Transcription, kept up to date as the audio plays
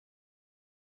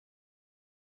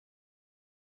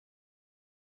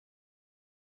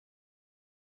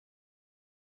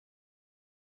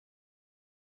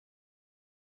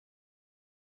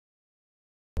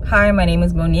Hi, my name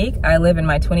is Monique. I live in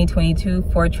my 2022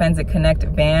 Ford Transit Connect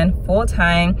van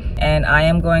full-time, and I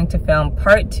am going to film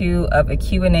part 2 of a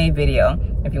Q&A video.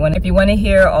 If you want to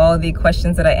hear all the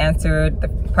questions that I answered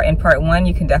in part 1,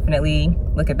 you can definitely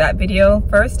look at that video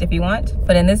first if you want.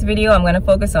 But in this video, I'm going to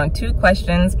focus on 2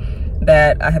 questions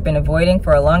that I have been avoiding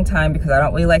for a long time because I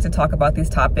don't really like to talk about these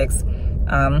topics.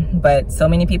 But so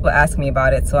many people ask me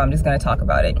about it, so I'm just going to talk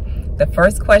about it. The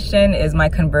first question is my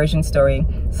conversion story.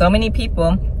 So many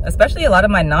people, especially a lot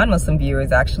of my non-Muslim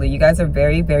viewers actually, you guys are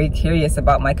very, very curious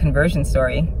about my conversion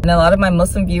story. And a lot of my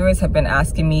Muslim viewers have been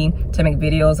asking me to make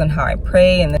videos on how I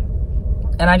pray, and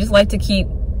I just like to keep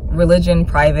religion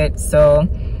private, so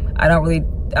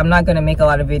I'm not going to make a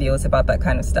lot of videos about that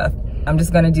kind of stuff. I'm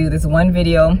just going to do this one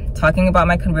video talking about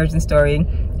my conversion story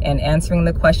and answering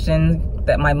the questions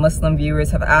that my Muslim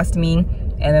viewers have asked me,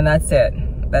 and then that's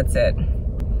it.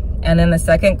 And then the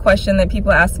second question that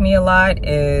people ask me a lot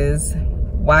is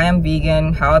why I'm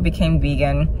vegan, how I became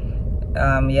vegan,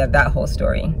 yeah, that whole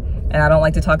story. And I don't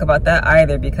like to talk about that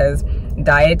either because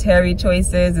dietary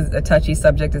choices is a touchy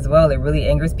subject as well. It really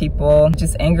angers people. It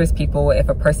just angers people if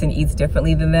a person eats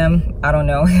differently than them. I don't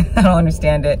know. I don't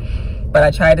understand it. But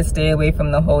I try to stay away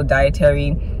from the whole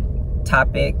dietary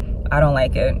topic. I don't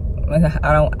like it.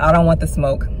 I don't want the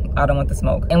smoke. I don't want the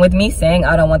smoke. And with me saying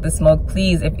I don't want the smoke,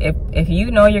 please, if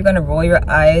you know you're gonna roll your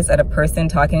eyes at a person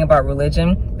talking about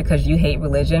religion because you hate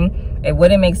religion, it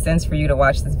wouldn't make sense for you to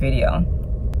watch this video.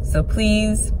 So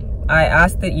please, I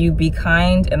ask that you be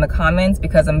kind in the comments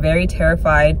because I'm very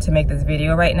terrified to make this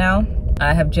video right now.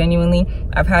 I've had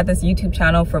this YouTube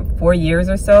channel for 4 years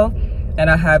or so, and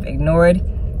I have ignored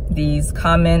these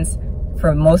comments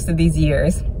for most of these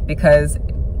years because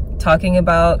talking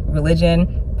about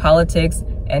religion, politics,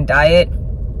 and diet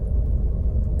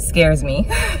scares me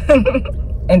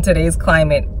in today's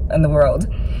climate in the world.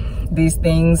 These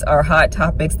things are hot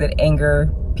topics that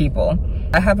anger people.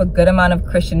 I have a good amount of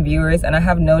Christian viewers and I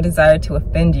have no desire to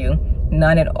offend you,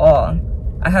 none at all.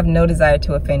 I have no desire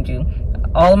to offend you.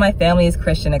 All of my family is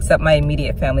Christian except my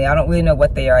immediate family. I don't really know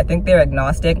what they are. I think they're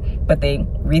agnostic, but they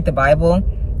read the Bible,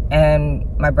 and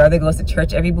my brother goes to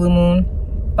church every blue moon,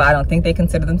 but I don't think they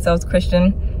consider themselves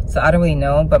Christian. So I don't really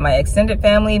know, but my extended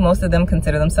family, most of them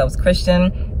consider themselves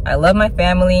Christian. I love my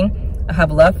family. I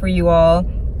have love for you all.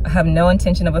 I have no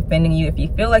intention of offending you. If you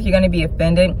feel like you're going to be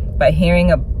offended by hearing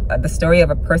the story of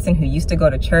a person who used to go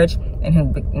to church and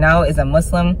who now is a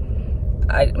Muslim,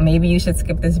 maybe you should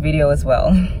skip this video as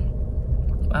well.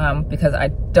 Because I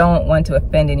don't want to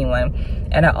offend anyone.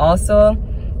 And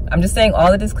I'm just saying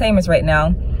all the disclaimers right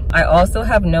now. I also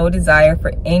have no desire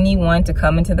for anyone to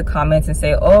come into the comments and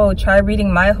say, oh, try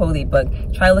reading my holy book,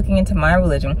 try looking into my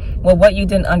religion. Well, what you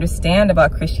didn't understand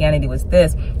about Christianity was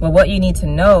this. Well, what you need to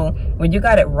know, where you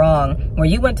got it wrong, where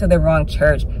you went to the wrong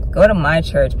church, go to my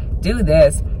church, do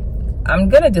this. I'm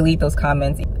gonna delete those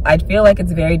comments. I feel like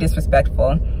it's very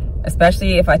disrespectful,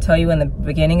 especially if I tell you in the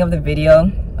beginning of the video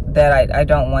that I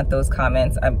don't want those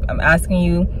comments. I'm asking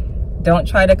you, don't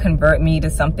try to convert me to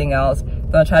something else.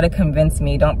 Don't try to convince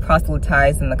me. Don't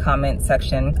proselytize in the comment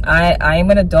section. I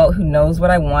am an adult who knows what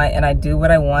I want, and I do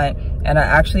what I want, and I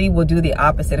actually will do the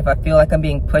opposite. If I feel like I'm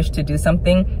being pushed to do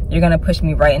something, you're gonna push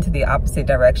me right into the opposite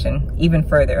direction, even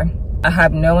further. I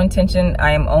have no intention.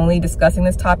 I am only discussing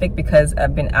this topic because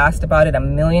I've been asked about it a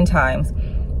million times.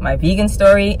 My vegan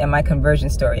story and my conversion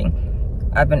story.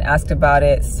 I've been asked about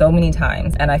it so many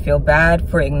times, and I feel bad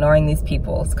for ignoring these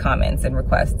people's comments and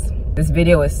requests. This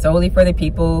video is solely for the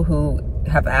people who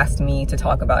have asked me to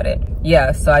talk about it.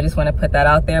 Yeah, so I just want to put that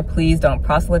out there. Please don't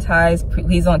proselytize.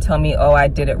 Please don't tell me, oh, I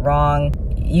did it wrong.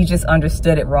 You just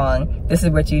understood it wrong. This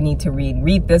is what you need to read.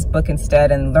 Read this book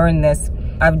instead and learn this.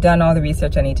 I've done all the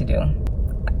research I need to do.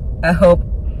 I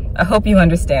hope you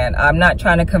understand. I'm not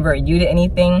trying to convert you to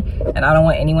anything, and I don't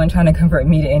want anyone trying to convert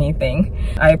me to anything.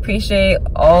 I appreciate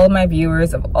all my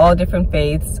viewers of all different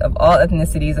faiths, of all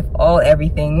ethnicities, of all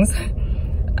everythings.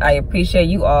 I appreciate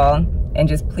you all, and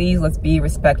just please, let's be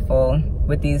respectful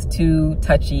with these 2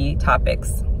 touchy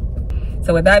topics.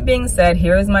 So with that being said,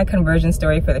 here is my conversion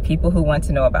story for the people who want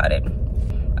to know about it.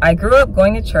 I grew up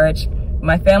going to church.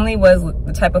 My family was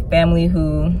the type of family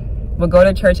who would go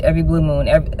to church every blue moon,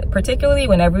 particularly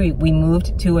whenever we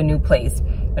moved to a new place.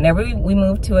 Whenever we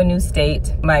moved to a new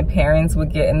state, my parents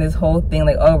would get in this whole thing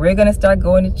like, oh, we're gonna start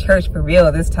going to church for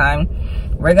real this time.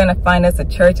 We're gonna find us a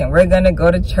church and we're gonna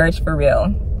go to church for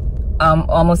real.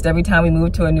 Almost every time we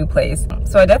moved to a new place.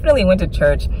 So I definitely went to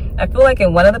church. I feel like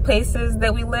in one of the places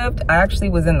that we lived, I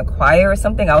actually was in the choir or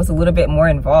something. I was a little bit more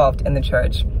involved in the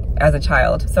church as a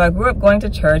child. So I grew up going to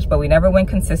church, but we never went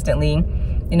consistently.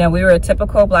 You know, we were a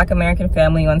typical Black American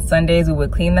family. On Sundays, we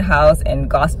would clean the house and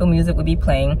gospel music would be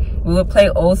playing. We would play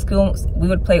old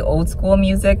school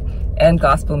music and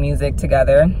gospel music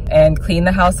together and clean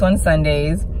the house on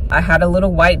Sundays. I had a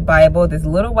little white Bible, this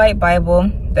little white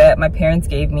Bible that my parents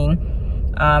gave me.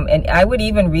 And I would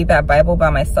even read that Bible by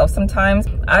myself sometimes.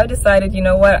 I decided, you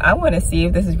know what, I want to see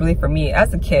if this is really for me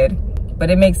as a kid. But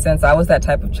it makes sense, I was that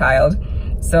type of child.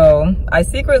 So I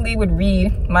secretly would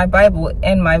read my Bible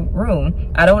in my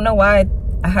room. I don't know why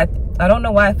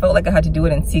I felt like I had to do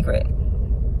it in secret.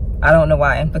 I don't know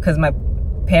why, because my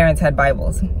parents had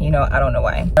Bibles, you know, I don't know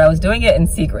why. But I was doing it in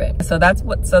secret. So that's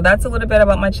a little bit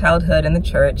about my childhood in the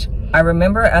church. I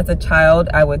remember as a child,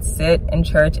 I would sit in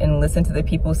church and listen to the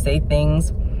people say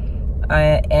things,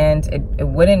 and it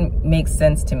wouldn't make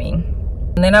sense to me.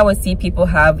 And then I would see people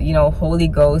have, you know, Holy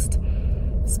Ghost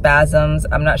spasms.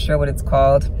 I'm not sure what it's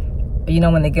called. You know,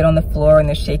 when they get on the floor and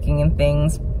they're shaking and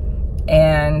things.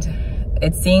 And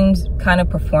it seemed kind of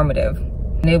performative.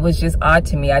 And it was just odd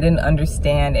to me. I didn't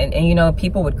understand. And you know,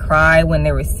 people would cry when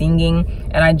they were singing.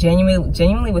 And I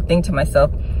genuinely would think to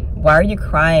myself, why are you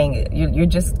crying? You're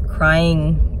just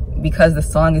crying because the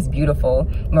song is beautiful.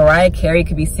 Mariah Carey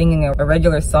could be singing a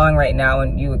regular song right now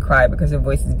and you would cry because her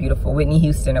voice is beautiful. Whitney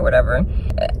Houston or whatever.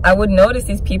 I would notice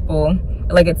these people,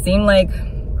 like it seemed like,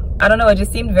 I don't know, it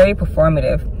just seemed very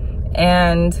performative.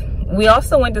 And we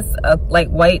also went to like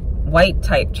white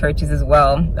type churches as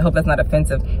well. I hope that's not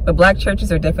offensive, but Black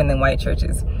churches are different than white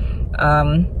churches.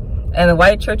 And the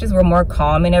white churches were more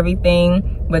calm and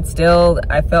everything, but still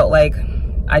I felt like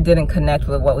I didn't connect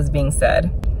with what was being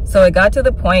said. So it got to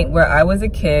the point where I was a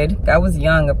kid, I was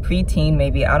young, a preteen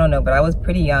maybe, I don't know, but I was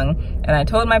pretty young. And I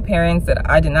told my parents that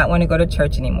I did not want to go to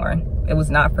church anymore. It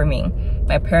was not for me.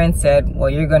 My parents said, well,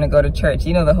 you're going to go to church.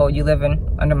 You know the whole, you live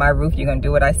under my roof, you're going to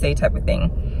do what I say type of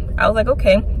thing. I was like,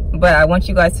 okay, but I want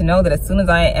you guys to know that as soon as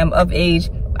I am of age,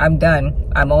 I'm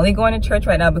done. I'm only going to church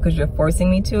right now because you're forcing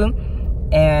me to,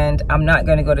 and I'm not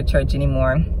going to go to church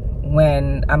anymore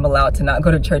when I'm allowed to not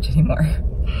go to church anymore.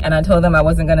 And I told them I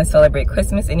wasn't going to celebrate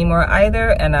Christmas anymore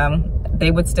either, and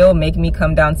they would still make me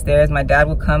come downstairs. My dad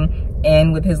would come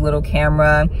in with his little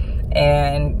camera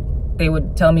and they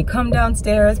would tell me, come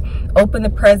downstairs, open the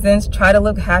presents, try to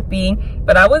look happy.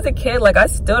 But I was a kid, like I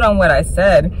stood on what I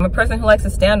said. I'm a person who likes to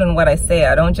stand on what I say.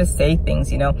 I don't just say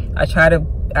things, you know. I try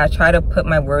to put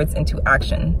my words into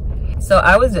action. So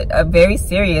I was very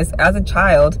serious as a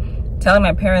child, telling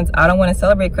my parents, I don't want to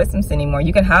celebrate Christmas anymore.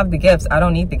 You can have the gifts, I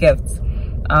don't need the gifts.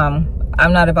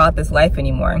 I'm not about this life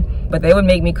anymore. But they would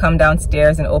make me come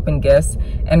downstairs and open gifts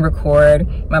and record.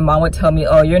 My mom would tell me,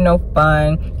 oh, you're no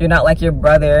fun. You're not like your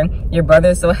brother. Your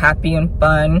brother's so happy and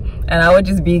fun. And I would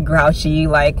just be grouchy,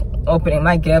 like opening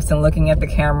my gifts and looking at the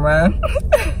camera.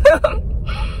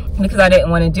 Because I didn't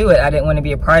want to do it. I didn't want to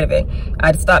be a part of it.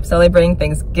 I'd stopped celebrating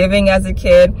Thanksgiving as a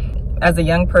kid. As a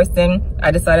young person, I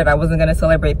decided I wasn't going to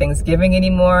celebrate Thanksgiving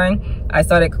anymore. I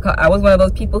was one of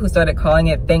those people who started calling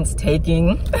it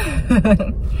Thanks-taking.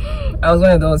 I was one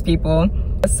of those people.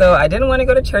 So I didn't want to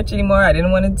go to church anymore. I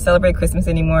didn't want to celebrate Christmas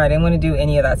anymore. I didn't want to do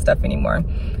any of that stuff anymore.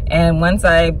 And once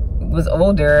I was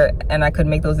older and I could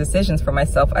make those decisions for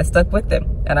myself, I stuck with it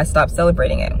and I stopped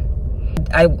celebrating it.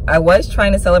 I was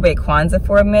trying to celebrate Kwanzaa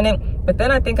for a minute, but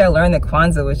then I think I learned that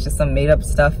Kwanzaa was just some made up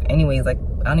stuff anyways. Like,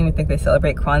 I don't even think they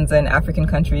celebrate Kwanzaa in African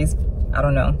countries. I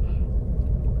don't know.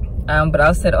 But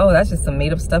I said, oh, that's just some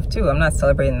made up stuff too. I'm not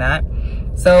celebrating that.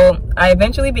 So I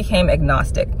eventually became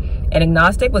agnostic. And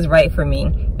agnostic was right for me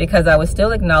because I was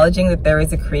still acknowledging that there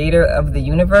is a creator of the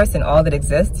universe and all that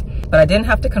exists, but I didn't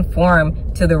have to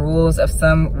conform to the rules of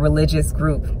some religious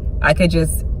group. I could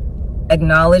just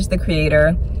acknowledge the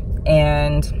creator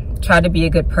and try to be a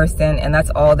good person, and that's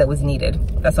all that was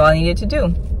needed. That's all I needed to do.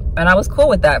 And I was cool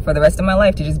with that for the rest of my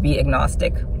life, to just be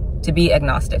agnostic.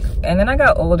 And then I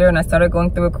got older and I started going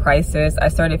through a crisis. I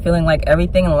started feeling like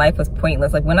everything in life was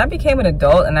pointless. Like when I became an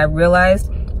adult and I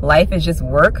realized life is just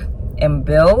work and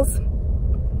bills,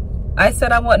 I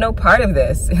said I want no part of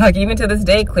this. Like even to this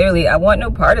day, clearly, I want no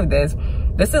part of this.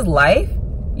 This is life.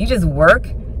 You just work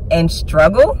and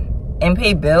struggle and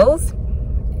pay bills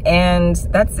and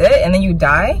that's it, and then you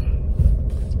die.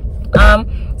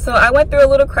 So I went through a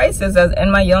little crisis in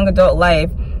my young adult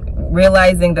life,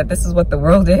 realizing that this is what the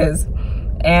world is,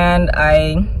 and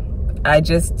I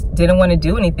just didn't want to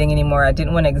do anything anymore. I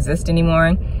didn't want to exist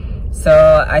anymore.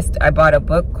 So I bought a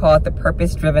book called The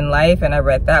Purpose-Driven Life, and I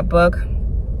read that book.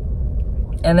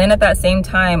 And then at that same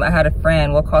time, I had a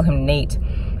friend, we'll call him Nate.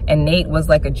 And Nate was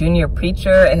like a junior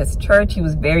preacher at his church. He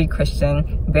was very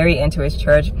Christian, very into his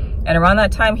church. And around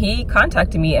that time, he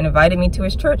contacted me and invited me to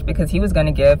his church because he was going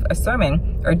to give a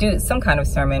sermon or do some kind of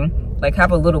sermon like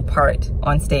have a little part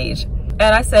on stage.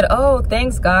 And I said, oh,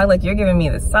 thanks God, like you're giving me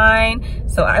the sign.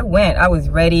 So I went, I was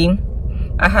ready.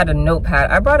 I had a notepad.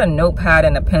 I brought a notepad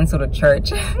and a pencil to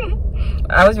church.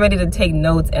 I was ready to take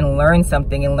notes and learn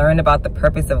something and learn about the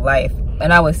purpose of life.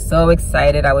 And I was so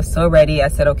excited. I was so ready. I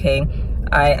said, okay,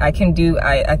 I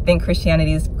think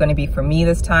Christianity is going to be for me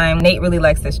this time. Nate really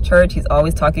likes this church. He's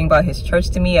always talking about his church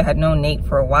to me. I had known Nate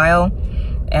for a while,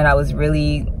 and I was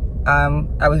really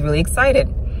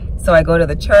excited. So I go to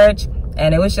the church,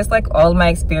 and it was just like all my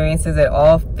experiences at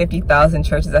all 50,000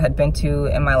 churches I had been to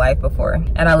in my life before.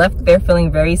 And I left there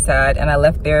feeling very sad, and I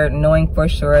left there knowing for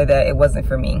sure that it wasn't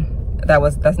for me.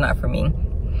 That's not for me.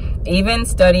 Even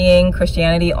studying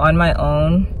Christianity on my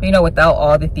own, you know, without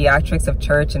all the theatrics of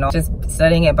church and all, just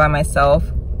studying it by myself,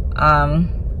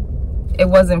 it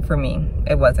wasn't for me.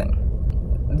 It wasn't.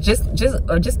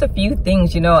 Just a few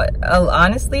things, you know.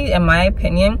 Honestly, in my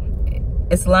opinion,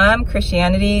 Islam,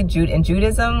 Christianity, and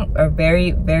Judaism are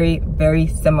very, very, very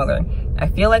similar. I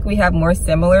feel like we have more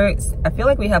similarities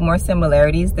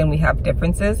than we have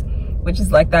differences, which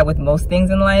is like that with most things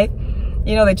in life.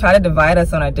 You know, they try to divide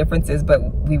us on our differences, but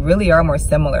we really are more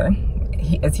similar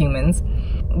as humans.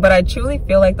 But I truly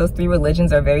feel like those three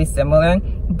religions are very similar,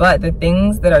 but the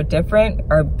things that are different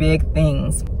are big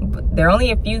things. They're only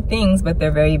a few things, but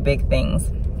they're very big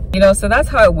things. You know, so that's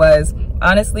how it was.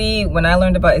 Honestly, when I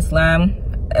learned about Islam,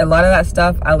 a lot of that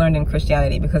stuff I learned in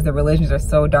Christianity because the religions are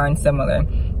so darn similar.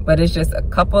 But it's just a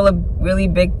couple of really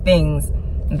big things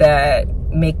that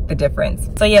make the difference.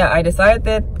 So yeah, I decided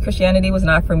that Christianity was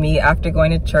not for me after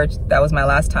going to church. That was my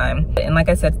last time. And like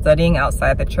I said, studying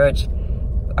outside the church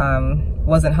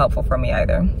wasn't helpful for me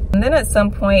either. And then at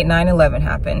some point 9/11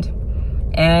 happened.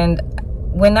 And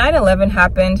when 9/11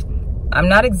 happened, I'm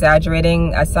not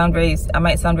exaggerating. I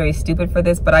might sound very stupid for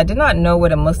this, but I did not know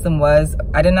what a Muslim was.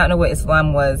 I did not know what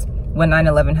Islam was when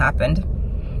 9/11 happened.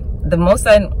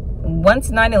 Once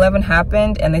 9/11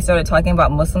 happened and they started talking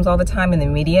about Muslims all the time in the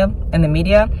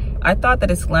media, I thought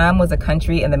that Islam was a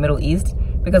country in the Middle East,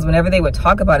 because whenever they would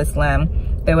talk about Islam,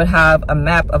 they would have a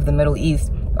map of the Middle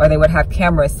East, or they would have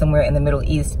cameras somewhere in the Middle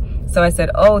East. So I said,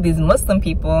 oh, these Muslim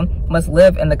people must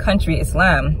live in the country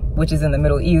Islam, which is in the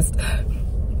Middle East.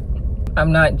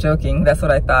 I'm not joking. That's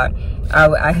what I thought.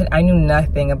 I knew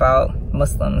nothing about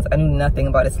Muslims. I knew nothing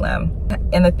about Islam.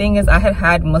 And the thing is, I had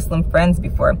had Muslim friends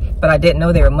before, but I didn't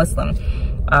know they were Muslim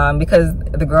because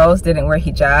the girls didn't wear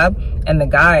hijab, and the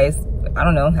guys, I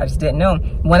don't know, I just didn't know.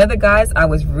 One of the guys I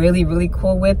was really, really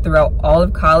cool with throughout all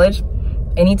of college.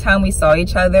 Anytime we saw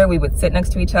each other, we would sit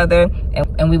next to each other,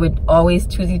 and we would always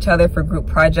choose each other for group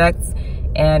projects.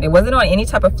 And it wasn't on any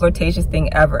type of flirtatious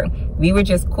thing ever. We were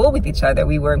just cool with each other.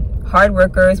 We were hard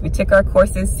workers. We took our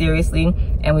courses seriously,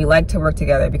 and we liked to work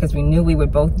together because we knew we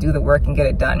would both do the work and get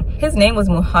it done. His name was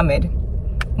Muhammad.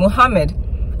 Muhammad.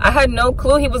 I had no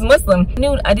clue he was Muslim.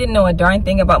 I didn't know a darn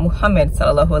thing about Muhammad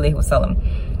sallallahu alaihi wasallam.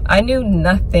 I knew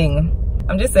nothing.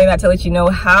 I'm just saying that to let you know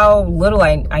how little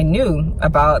I knew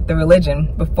about the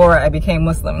religion before I became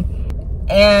Muslim.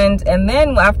 And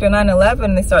then after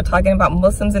 9/11, they started talking about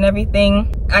Muslims and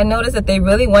everything. I noticed that they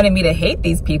really wanted me to hate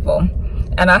these people.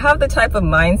 And I have the type of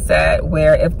mindset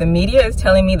where if the media is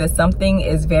telling me that something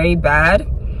is very bad,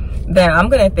 then I'm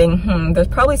gonna think, there's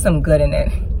probably some good in it.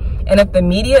 And if the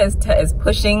media is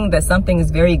pushing that something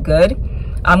is very good,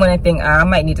 I'm gonna think, I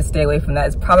might need to stay away from that.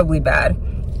 It's probably bad.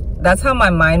 That's how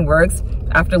my mind works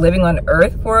after living on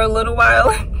Earth for a little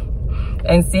while.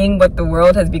 And seeing what the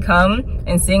world has become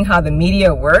and seeing how the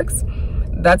media works,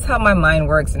 that's how my mind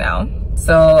works now.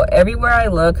 So everywhere I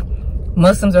look,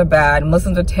 Muslims are bad,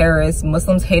 Muslims are terrorists,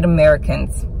 Muslims hate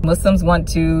Americans, Muslims want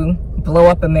to blow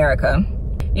up America.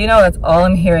 You know, that's all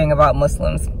I'm hearing about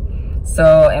Muslims.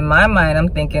 So in my mind, I'm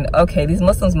thinking, okay, these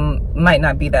Muslims might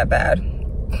not be that bad.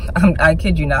 I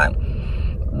kid you not.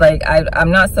 Like,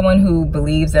 I'm not someone who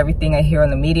believes everything I hear on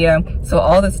the media. So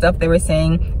all the stuff they were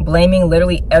saying, blaming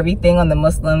literally everything on the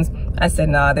Muslims, I said,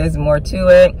 nah, there's more to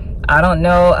it. I don't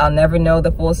know. I'll never know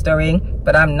the full story,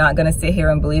 but I'm not going to sit here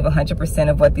and believe 100%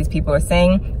 of what these people are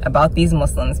saying about these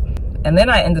Muslims. And then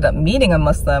I ended up meeting a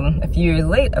Muslim a few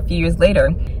years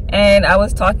later, and I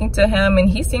was talking to him, and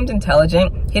he seemed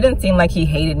intelligent. He didn't seem like he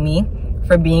hated me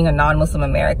for being a non-Muslim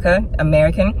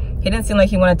American. He didn't seem like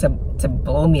he wanted to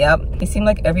blow me up. He seemed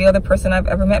like every other person I've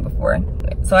ever met before.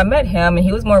 So I met him, and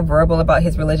he was more verbal about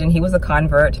his religion. He was a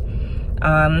convert.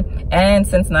 And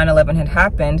since 9/11 had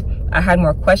happened, I had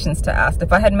more questions to ask.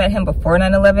 If I had met him before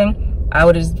 9/11, I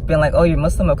would have just been like, oh, you're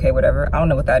Muslim? Okay, whatever. I don't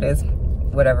know what that is.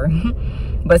 Whatever.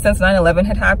 But since 9/11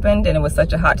 had happened and it was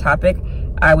such a hot topic,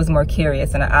 I was more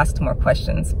curious and I asked more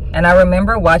questions. And I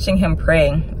remember watching him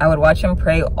pray. I would watch him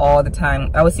pray all the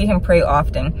time. I would see him pray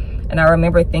often. And I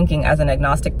remember thinking, as an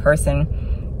agnostic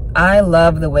person, I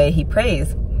love the way he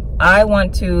prays. I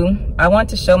want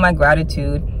to show my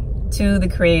gratitude to the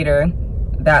Creator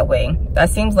that way. That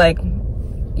seems like,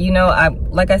 you know,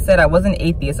 like I said, I wasn't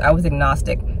atheist, I was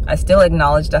agnostic. I still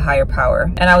acknowledged a higher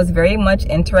power. And I was very much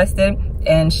interested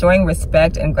in showing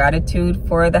respect and gratitude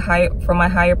for my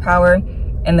higher power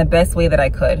in the best way that I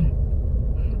could.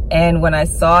 And when I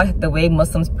saw the way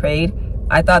Muslims prayed,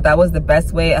 I thought that was the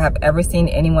best way I have ever seen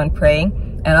anyone pray,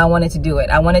 and I wanted to do it.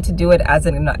 I wanted to do it as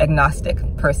an agnostic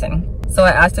person. So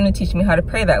I asked him to teach me how to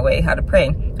pray that way, how to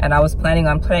pray. And I was planning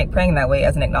on praying that way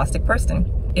as an agnostic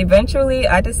person. Eventually,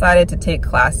 I decided to take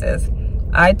classes.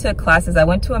 I took classes. I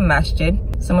went to a masjid.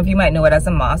 Some of you might know it as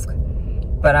a mosque,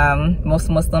 but most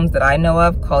Muslims that I know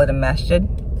of call it a masjid.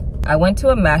 I went to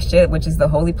a masjid, which is the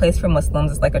holy place for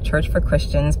Muslims. It's like a church for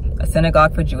Christians, a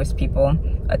synagogue for Jewish people,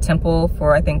 a temple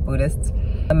for, I think, Buddhists,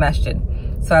 a masjid.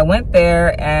 So I went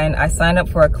there and I signed up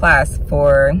for a class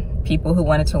for people who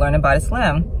wanted to learn about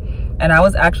Islam. And I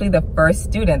was actually the first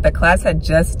student. The class had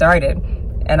just started,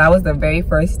 and I was the very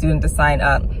first student to sign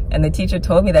up. And the teacher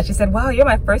told me that. She said, wow, you're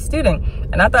my first student.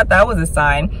 And I thought that was a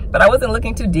sign, but I wasn't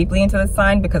looking too deeply into the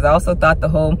sign because I also thought the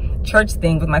whole church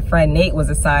thing with my friend Nate was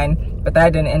a sign, but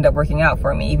that didn't end up working out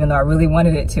for me, even though I really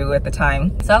wanted it to at the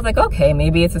time. So I was like, okay,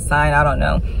 maybe it's a sign, I don't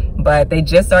know. But they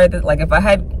just started, like, if I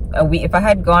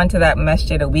had gone to that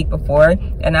masjid a week before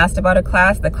and asked about a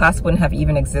class, the class wouldn't have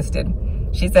even existed.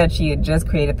 She said she had just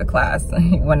created the class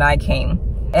when I came.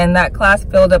 And that class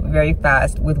filled up very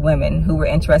fast with women who were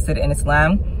interested in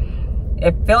Islam.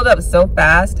 It filled up so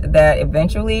fast that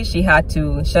eventually she had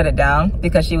to shut it down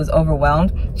because she was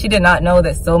overwhelmed. She did not know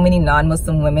that so many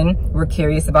non-Muslim women were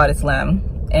curious about Islam.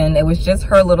 And it was just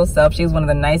her little self. She was one of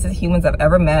the nicest humans I've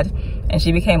ever met. And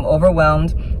she became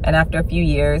overwhelmed. And after a few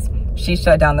years, she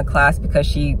shut down the class because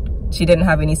she didn't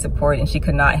have any support and she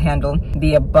could not handle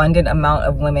the abundant amount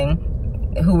of women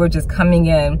who were just coming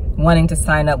in, wanting to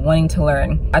sign up, wanting to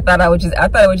learn. I thought it would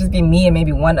just be me and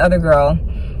maybe one other girl,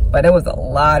 but it was a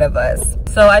lot of us.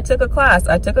 So I took a class.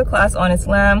 I took a class on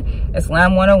Islam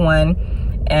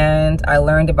 101, and I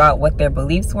learned about what their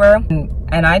beliefs were.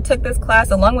 And I took this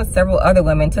class along with several other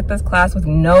women, took this class with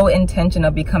no intention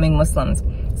of becoming Muslims.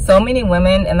 So many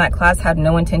women in that class had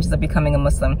no intentions of becoming a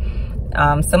Muslim.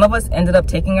 Some of us ended up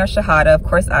taking our shahada. Of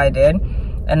course I did.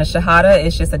 And a shahada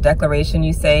is just a declaration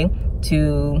you say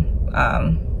to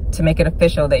make it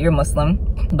official that you're Muslim.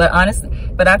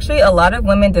 But actually a lot of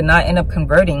women did not end up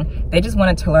converting. They just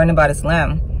wanted to learn about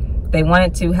Islam. They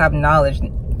wanted to have knowledge.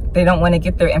 They don't want to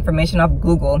get their information off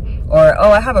Google or,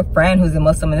 oh, I have a friend who's a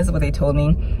Muslim and this is what they told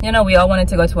me. You know, we all wanted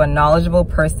to go to a knowledgeable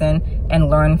person and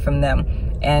learn from them.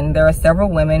 And there are several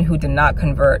women who did not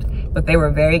convert, but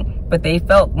they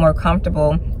felt more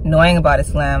comfortable knowing about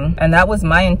Islam. And that was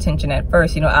my intention at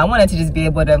first. You know, I wanted to just be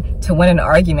able to win an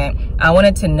argument. I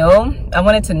wanted to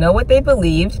know what they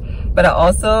believed, but I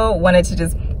also wanted to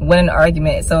just win an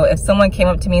argument. So if someone came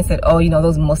up to me and said, oh, you know,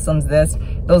 those Muslims this,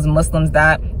 those Muslims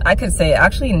that, I could say,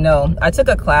 actually, no, I took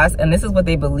a class and this is what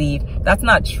they believe. That's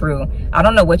not true. I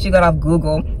don't know what you got off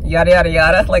Google, yada, yada,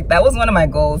 yada. Like, that was one of my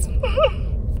goals.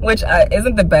 Which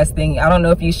isn't the best thing. I don't know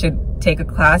if you should take a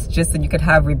class just so you could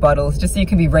have rebuttals, just so you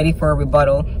can be ready for a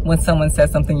rebuttal when someone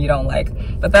says something you don't like.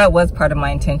 But that was part of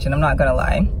my intention, I'm not gonna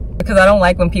lie. Because I don't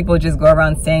like when people just go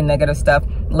around saying negative stuff.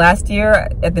 Last year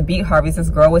at the beet harvest,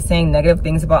 this girl was saying negative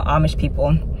things about Amish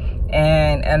people.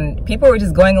 And people were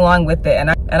just going along with it.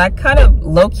 And I kind of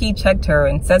low-key checked her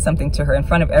and said something to her in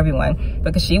front of everyone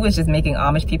because she was just making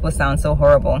Amish people sound so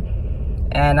horrible.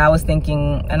 And I'm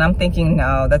thinking,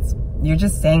 no, you're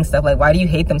just saying stuff like, why do you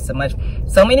hate them so much?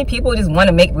 So many people just want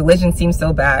to make religion seem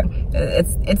so bad.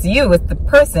 It's you, it's the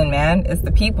person, man. It's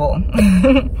the people.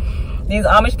 These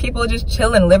Amish people just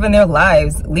chilling, living their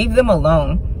lives. Leave them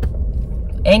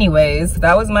alone. Anyways,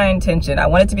 that was my intention. I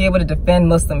wanted to be able to defend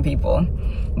Muslim people.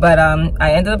 But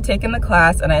I ended up taking the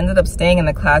class and I ended up staying in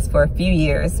the class for a few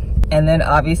years. And then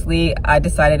obviously I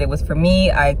decided it was for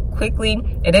me.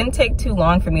 It didn't take too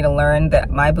long for me to learn that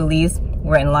my beliefs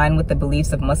were in line with the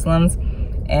beliefs of Muslims.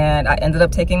 And I ended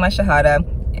up taking my shahada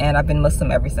and I've been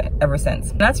Muslim ever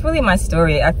since. And that's really my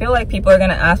story. I feel like people are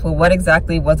gonna ask, well, what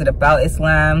exactly was it about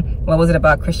Islam? What was it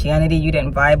about Christianity you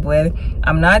didn't vibe with?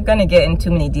 I'm not gonna get into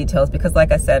too many details because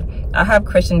like I said, I have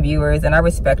Christian viewers and I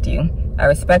respect you. I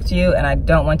respect you and I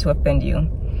don't want to offend you.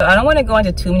 So I don't want to go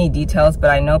into too many details, but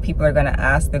I know people are going to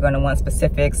ask, they're going to want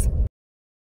specifics.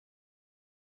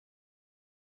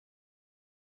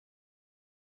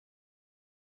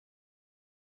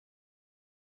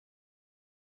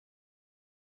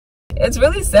 It's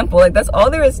really simple. Like, that's all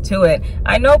there is to it.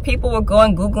 I know people will go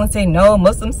on Google and say, no,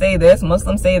 Muslims say this,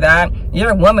 Muslims say that.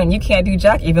 You're a woman, you can't do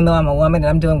jack, even though I'm a woman and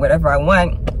I'm doing whatever I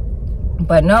want.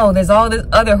 But no, there's all this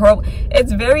other horrible.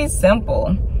 It's very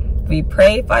simple. We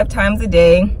pray 5 times a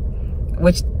day,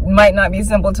 which might not be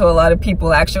simple to a lot of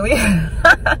people, actually.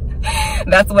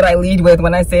 That's what I lead with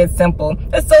when I say it's simple.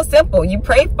 It's so simple. You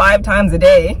pray 5 times a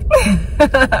day,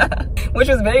 which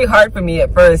was very hard for me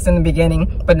at first in the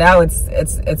beginning, but now it's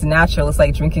natural. It's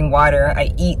like drinking water.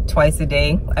 I eat twice a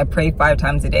day. I pray 5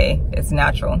 times a day. It's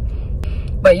natural.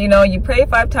 But you know, you pray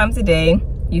 5 times a day,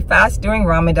 you fast during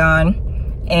Ramadan,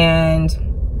 and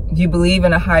you believe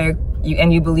in a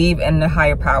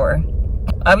higher power.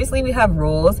 Obviously, we have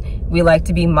rules. We like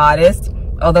to be modest,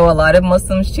 although a lot of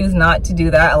Muslims choose not to do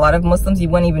that. A lot of Muslims, you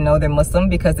wouldn't even know they're Muslim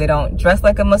because they don't dress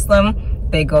like a Muslim.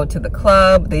 They go to the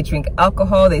club, they drink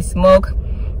alcohol, they smoke.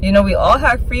 You know, we all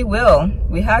have free will.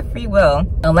 We have free will,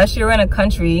 unless you're in a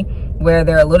country where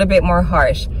they're a little bit more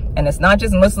harsh. And it's not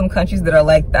just Muslim countries that are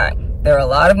like that. There are a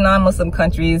lot of non-Muslim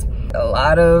countries, a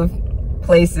lot of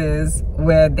places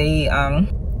where they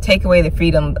take away the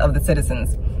freedom of the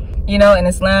citizens. You know, in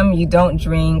Islam, you don't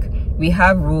drink. We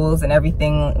have rules and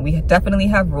everything. We definitely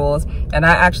have rules, and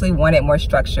I actually wanted more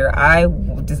structure.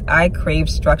 I crave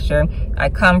structure. I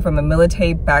come from a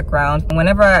military background.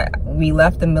 Whenever we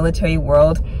left the military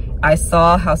world, I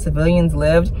saw how civilians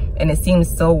lived, and it seemed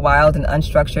so wild and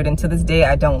unstructured, and to this day,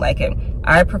 I don't like it.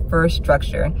 I prefer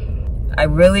structure. I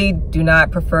really do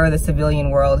not prefer the civilian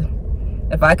world.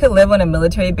 If I could live on a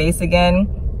military base again,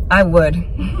 I would.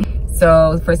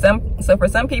 So for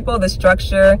some people, the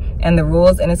structure and the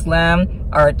rules in Islam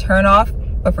are a turnoff,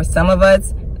 but for some of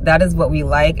us, that is what we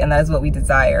like and that is what we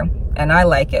desire. And I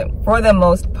like it for the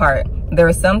most part. There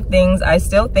are some things I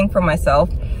still think for myself.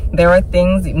 There are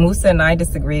things Musa and I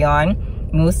disagree on.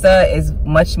 Musa is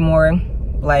much more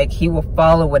like, he will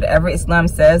follow whatever Islam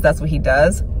says. That's what he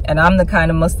does. And I'm the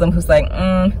kind of Muslim who's like,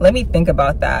 let me think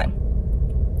about that.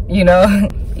 You know,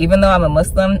 even though I'm a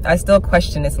Muslim, I still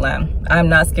question Islam. I'm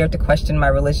not scared to question my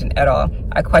religion at all.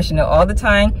 I question it all the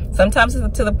time. Sometimes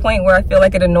to the point where I feel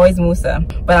like it annoys Musa,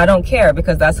 but I don't care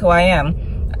because that's who I am,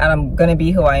 and I'm gonna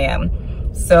be who I am.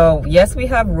 So yes, we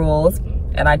have rules,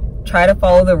 and I try to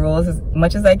follow the rules as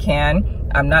much as I can.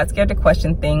 I'm not scared to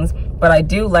question things, but I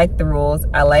do like the rules.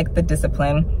 I like the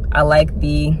discipline. I like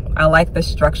the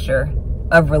structure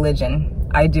of religion.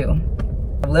 I do.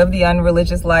 I live the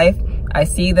unreligious life. I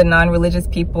see the non-religious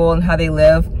people and how they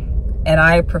live, and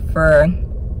I prefer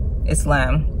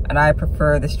Islam, and I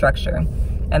prefer the structure,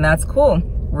 and that's cool.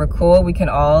 We're cool. We can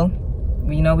all,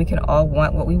 you know, we can all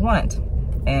want what we want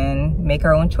and make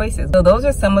our own choices. So those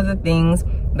are some of the things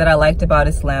that I liked about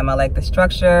Islam. I like the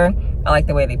structure. I like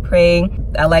the way they pray.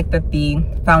 I like that the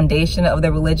foundation of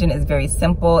the religion is very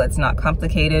simple. It's not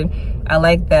complicated. I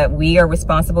like that we are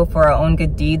responsible for our own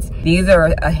good deeds. These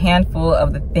are a handful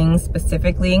of the things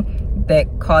specifically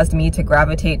that caused me to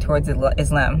gravitate towards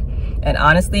Islam. And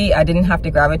honestly, I didn't have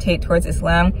to gravitate towards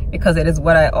Islam because it is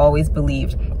what I always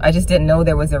believed. I just didn't know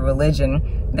there was a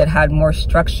religion that had more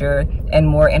structure and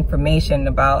more information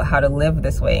about how to live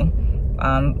this way.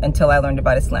 Until I learned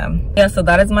about Islam. Yeah, so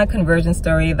that is my conversion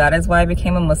story. That is why I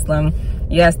became a Muslim.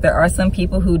 Yes, there are some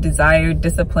people who desire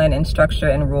discipline and structure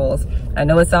and rules. I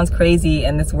know it sounds crazy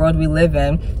in this world we live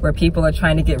in, where people are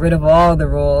trying to get rid of all the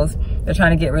rules. They're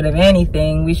trying to get rid of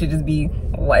anything. We should just be,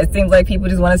 it seems like people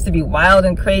just want us to be wild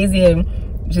and crazy and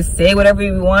just say whatever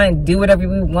we want, do whatever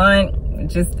we want.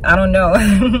 Just, I don't know.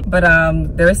 But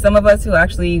there are some of us who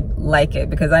actually like it,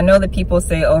 because I know that people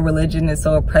say, oh, religion is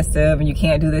so oppressive and you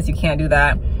can't do this, you can't do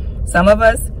that. Some of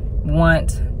us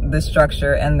want the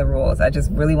structure and the rules. I just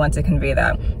really want to convey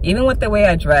that. Even with the way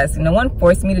I dress, no one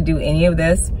forced me to do any of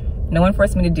this. No one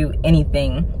forced me to do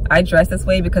anything. I dress this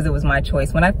way because it was my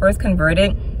choice. When I first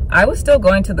converted, I was still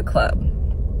going to the club.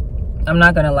 I'm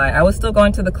not gonna lie. I was still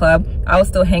going to the club. I was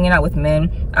still hanging out with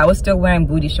men. I was still wearing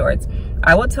booty shorts.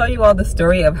 I will tell you all the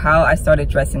story of how I started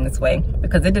dressing this way,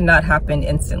 because it did not happen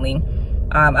instantly.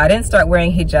 I didn't start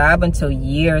wearing hijab until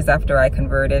years after I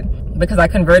converted, because I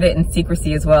converted in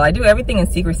secrecy as well. I do everything in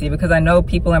secrecy because I know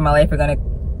people in my life are gonna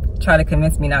try to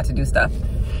convince me not to do stuff.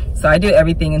 So I do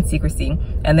everything in secrecy.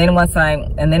 And then once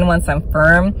I'm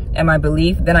firm in my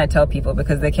belief, then I tell people,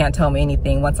 because they can't tell me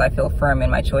anything once I feel firm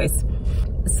in my choice.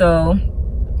 So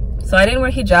I didn't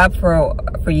wear hijab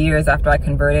for years after I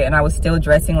converted, and I was still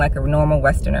dressing like a normal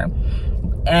Westerner.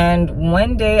 And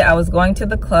one day I was going to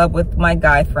the club with my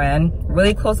guy friend,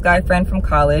 really close guy friend from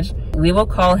college. We will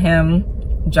call him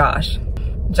Josh.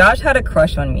 Josh had a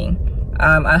crush on me.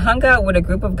 I hung out with a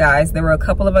group of guys. There were a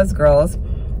couple of us girls,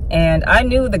 And I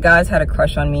knew the guys had a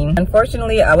crush on me.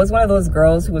 Unfortunately, I was one of those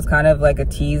girls who was kind of like a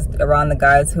tease around the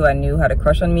guys who I knew had a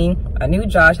crush on me. I knew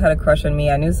Josh had a crush on me.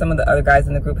 I knew some of the other guys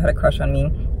in the group had a crush on me,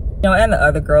 you know, and the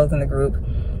other girls in the group.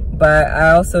 But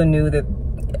I also knew that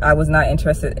I was not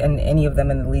interested in any of them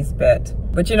in the least bit.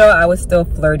 But you know, I was still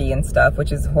flirty and stuff,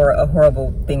 which is a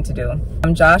horrible thing to do.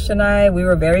 Josh and I, we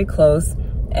were very close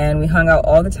and we hung out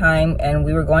all the time, and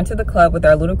we were going to the club with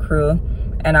our little crew,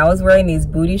 and I was wearing these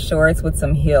booty shorts with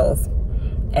some heels.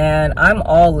 And I'm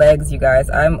all legs, you guys.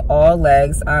 I'm all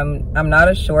legs. I'm not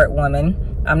a short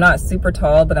woman. I'm not super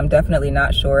tall, but I'm definitely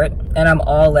not short. And I'm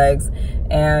all legs.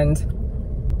 And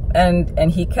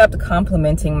he kept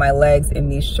complimenting my legs in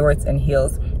these shorts and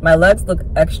heels. My legs look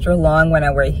extra long when I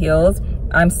wear heels.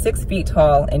 I'm 6 feet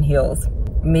tall in heels,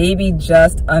 maybe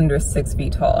just under 6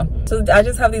 feet tall. So I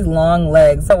just have these long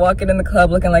legs. I walk in the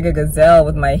club looking like a gazelle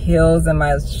with my heels and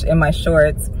my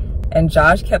shorts. And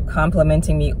Josh kept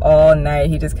complimenting me all night.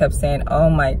 He just kept saying, oh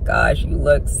my gosh, you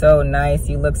look so nice.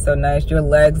 You look so nice. Your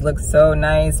legs look so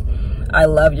nice. I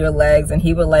love your legs. And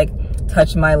he would like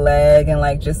touch my leg and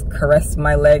like just caress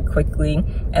my leg quickly.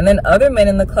 And then other men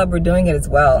in the club were doing it as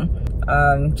well.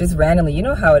 Just randomly. You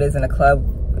know how it is in a club.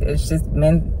 It's just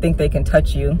men think they can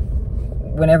touch you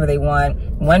whenever they want.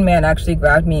 One man actually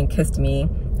grabbed me and kissed me,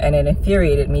 and it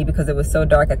infuriated me because it was so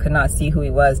dark I could not see who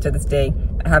he was. To this day,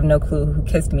 I have no clue who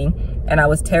kissed me, and I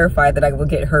was terrified that I would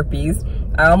get herpes.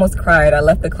 I almost cried. I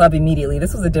left the club immediately.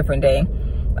 This was a different day.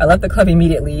 I left the club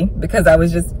immediately because I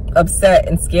was just upset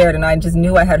and scared, and I just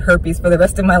knew I had herpes for the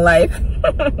rest of my life.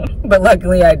 but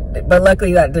luckily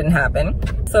that didn't happen.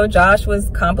 So Josh was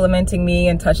complimenting me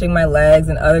and touching my legs,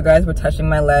 and other guys were touching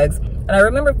my legs. And I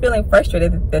remember feeling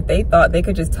frustrated that they thought they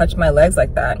could just touch my legs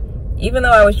like that, even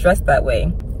though I was dressed that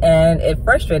way. And it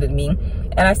frustrated me.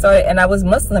 And I was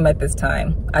Muslim at this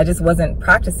time. I just wasn't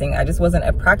practicing. I just wasn't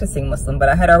a practicing Muslim, but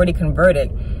I had already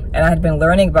converted. And I had been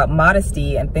learning about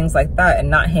modesty and things like that, and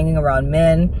not hanging around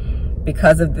men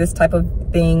because of this type of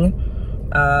thing.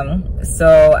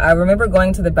 So I remember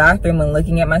going to the bathroom and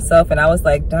looking at myself, and I was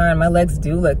like, darn, my legs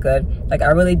do look good. Like,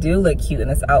 I really do look cute in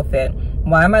this outfit.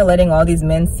 Why am I letting all these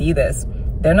men see this?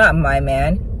 They're not my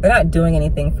man. They're not doing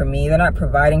anything for me. They're not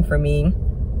providing for me.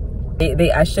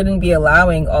 I shouldn't be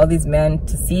allowing all these men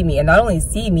to see me, and not only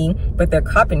see me, but they're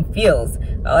copping feels.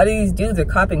 A lot of these dudes are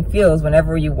copping feels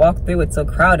whenever you walk through. It's so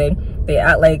crowded. They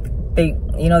act like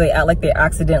they're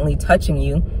accidentally touching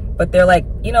you, but they're like,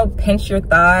 you know, pinch your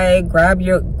thigh, grab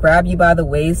you by the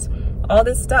waist, all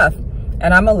this stuff.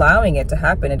 And I'm allowing it to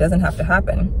happen. It doesn't have to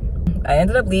happen. I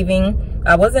ended up leaving.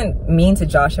 I wasn't mean to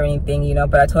Josh or anything, you know,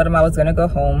 but I told him I was gonna go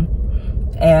home.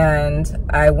 And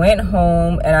I went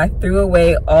home and I threw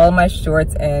away all my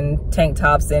shorts and tank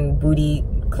tops and booty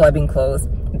clubbing clothes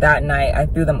that night. I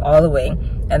threw them all away.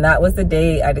 And that was the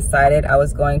day I decided I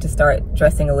was going to start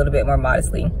dressing a little bit more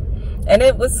modestly. And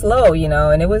it was slow, you know,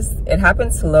 and it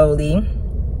happened slowly.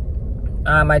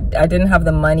 I didn't have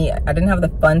the money. I didn't have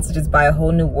the funds to just buy a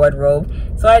whole new wardrobe.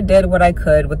 So I did what I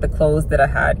could with the clothes that I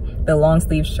had, the long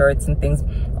sleeve shirts and things.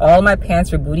 All my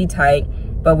pants were booty tight.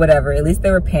 But whatever, at least they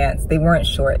were pants. They weren't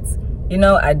shorts. You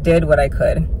know, I did what I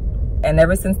could. And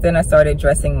ever since then, I started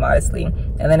dressing modestly.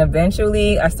 And then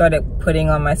eventually, I started putting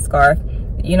on my scarf,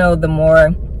 you know, the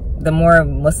more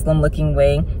Muslim looking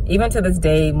way. Even to this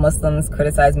day, Muslims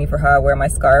criticize me for how I wear my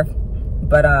scarf.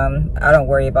 But I don't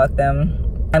worry about them.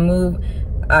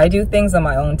 I do things on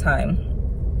my own time.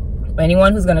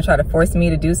 Anyone who's gonna try to force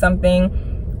me to do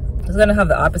something is gonna have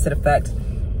the opposite effect.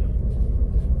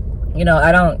 You know,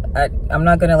 I'm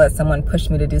not gonna let someone push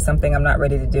me to do something I'm not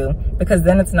ready to do, because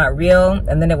then it's not real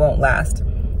and then it won't last.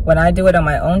 When I do it on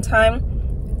my own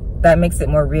time, that makes it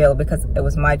more real because it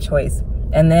was my choice.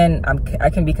 And then I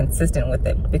can be consistent with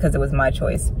it because it was my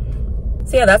choice.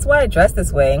 So yeah, that's why I dress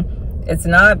this way. It's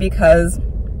not because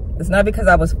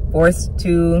I was forced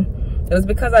to. It was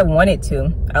because I wanted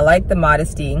to. I like the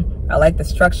modesty. I like the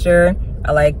structure.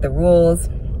 I like the rules.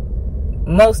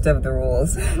 Most of the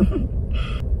rules.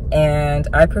 And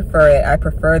I prefer it. I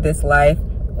prefer this life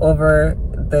over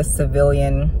the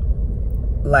civilian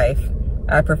life.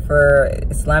 I prefer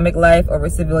Islamic life over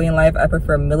civilian life. I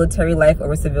prefer military life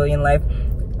over civilian life.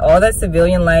 All that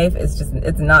civilian life is just,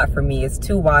 it's not for me. It's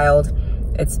too wild.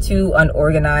 It's too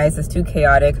unorganized. It's too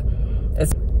chaotic.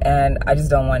 And I just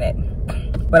don't want it.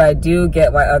 But I do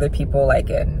get why other people like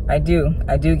it. I do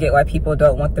get why people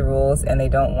don't want the rules and they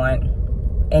don't want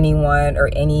anyone or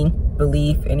any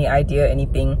belief, any idea,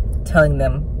 anything telling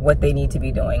them what they need to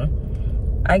be doing.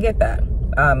 I get that.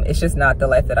 It's just not the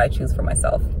life that I choose for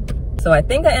myself. So I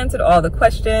think I answered all the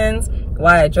questions,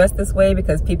 why I dress this way,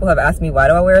 because people have asked me, why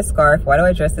do I wear a scarf? Why do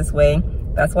I dress this way?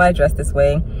 That's why I dress this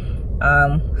way.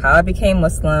 how I became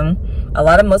Muslim. A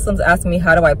lot of Muslims ask me,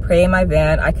 how do I pray in my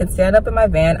van? I can stand up in my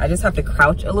van. I just have to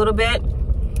crouch a little bit.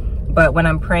 But when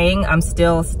I'm praying, I'm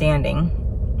still standing.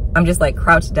 I'm just like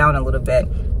crouched down a little bit,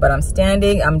 but I'm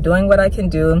standing. I'm doing what I can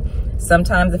do.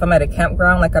 Sometimes if I'm at a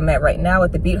campground like I'm at right now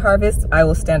at the beet harvest, I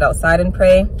will stand outside and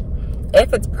pray.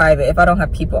 If it's private, if I don't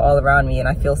have people all around me and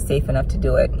I feel safe enough to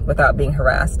do it without being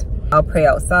harassed, I'll pray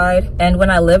outside. And when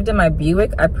I lived in my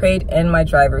Buick, I prayed in my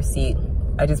driver's seat.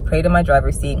 I just prayed in my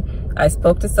driver's seat. I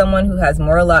spoke to someone who has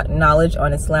more knowledge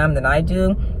on Islam than I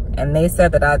do, and they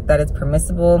said that it's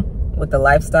permissible with the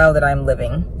lifestyle that I'm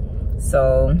living.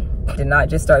 So I did not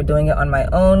just start doing it on my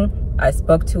own. I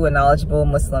spoke to a knowledgeable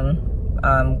Muslim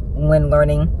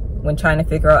when trying to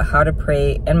figure out how to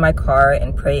pray in my car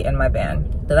and pray in my van.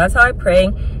 So that's how I pray.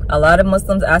 A lot of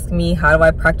Muslims ask me, how do I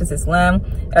practice Islam?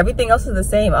 Everything else is the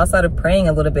same outside of praying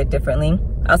a little bit differently.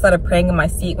 Outside of praying in my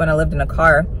seat when I lived in a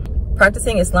car,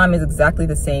 practicing Islam is exactly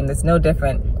the same. There's no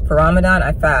different. For Ramadan,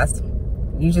 I fast.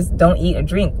 You just don't eat or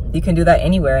drink. You can do that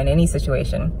anywhere in any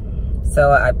situation.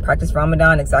 So I practice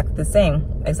Ramadan exactly the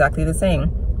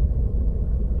same.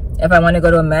 If I want to go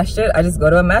to a masjid, I just go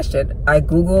to a masjid. I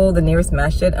Google the nearest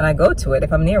masjid and I go to it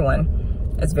if I'm near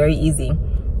one. It's very easy.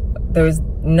 There's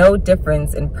no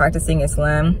difference in practicing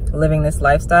Islam, living this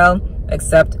lifestyle,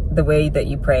 except the way that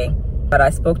you pray. But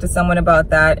I spoke to someone about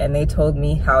that and they told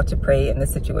me how to pray in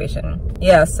this situation.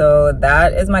 Yeah, so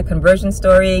that is my conversion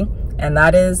story. And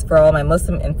that is for all my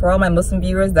Muslim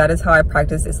viewers, that is how I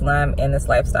practice Islam in this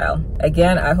lifestyle.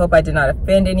 Again, I hope I did not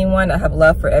offend anyone. I have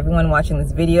love for everyone watching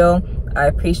this video. I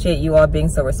appreciate you all being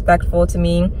so respectful to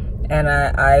me, and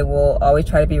I will always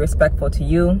try to be respectful to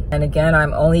you. And again,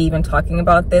 I'm only even talking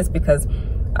about this because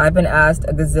I've been asked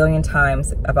a gazillion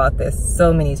times about this,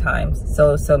 so many times,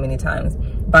 so many times,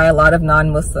 by a lot of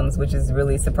non-Muslims, which is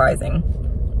really surprising.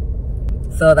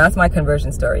 So that's my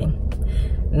conversion story.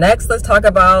 Next, let's talk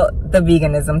about the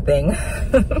veganism thing.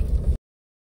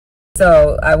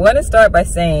 So I want to start by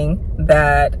saying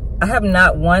that I have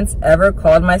not once ever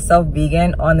called myself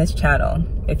vegan on this channel.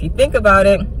 If you think about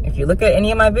it, if you look at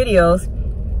any of my videos,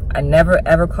 I never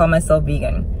ever call myself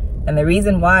vegan. And the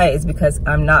reason why is because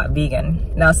I'm not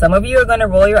vegan. Now, some of you are going to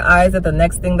roll your eyes at the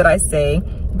next thing that I say,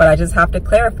 but I just have to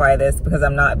clarify this because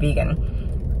I'm not vegan.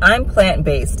 I'm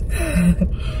plant-based.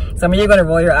 Some of you are going to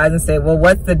roll your eyes and say, well,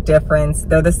 what's the difference?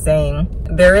 They're the same.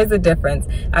 There is a difference.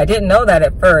 I didn't know that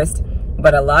at first,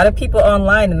 but a lot of people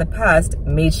online in the past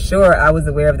made sure I was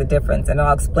aware of the difference, and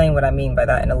I'll explain what I mean by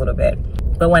that in a little bit.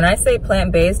 But when I say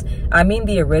plant-based, I mean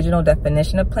the original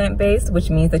definition of plant-based,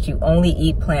 which means that you only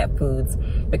eat plant foods.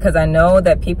 Because I know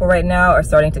that people right now are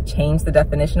starting to change the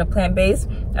definition of plant-based.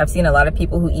 I've seen a lot of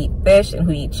people who eat fish and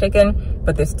who eat chicken,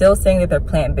 but they're still saying that they're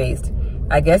plant-based.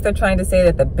 I guess they're trying to say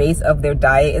that the base of their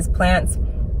diet is plants,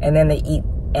 and then they eat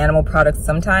animal products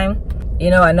sometime. You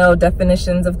know, I know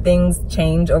definitions of things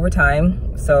change over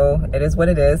time, so it is what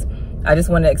it is. I just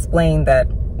want to explain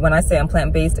that when I say I'm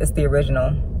plant-based, it's the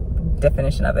original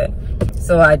definition of it.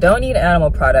 So I don't eat animal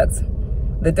products.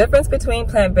 The difference between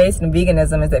plant-based and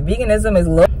veganism is that veganism is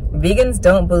low. Vegans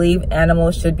don't believe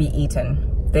animals should be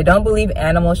eaten. They don't believe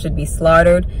animals should be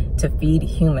slaughtered to feed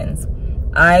humans.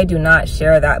 I do not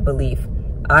share that belief.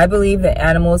 I believe that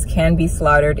animals can be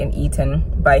slaughtered and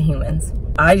eaten by humans.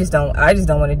 I just don't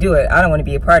want to do it. I don't want to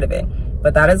be a part of it.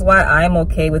 But that is why I am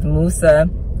okay with Musa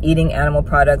eating animal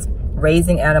products,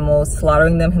 raising animals,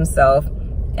 slaughtering them himself,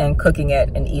 and cooking it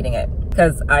and eating it.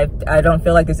 Because I don't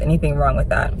feel like there's anything wrong with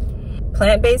that.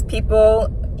 Plant-based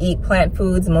people eat plant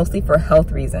foods mostly for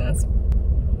health reasons.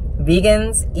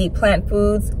 Vegans eat plant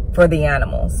foods for the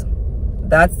animals.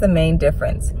 That's the main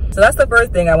difference. So that's the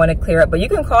first thing I want to clear up. But you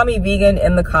can call me vegan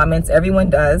in the comments. Everyone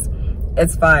does.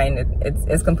 It's fine.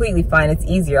 It's completely fine. It's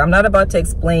easier. I'm not about to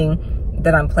explain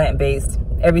that I'm plant-based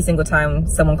every single time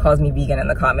someone calls me vegan in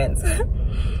the comments.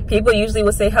 People usually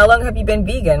will say, how long have you been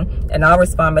vegan? And I'll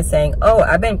respond by saying, oh,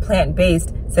 I've been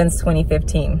plant-based since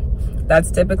 2015. That's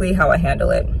typically how I handle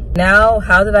it. Now,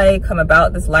 how did I come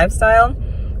about this lifestyle?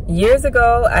 Years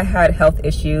ago, I had health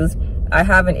issues. I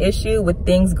have an issue with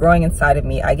things growing inside of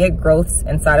me. I get growths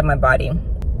inside of my body.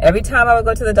 Every time I would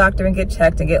go to the doctor and get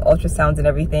checked and get ultrasounds and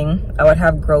everything, I would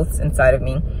have growths inside of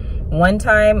me. One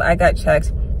time I got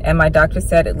checked and my doctor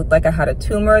said it looked like I had a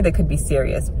tumor that could be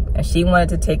serious, and she wanted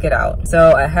to take it out.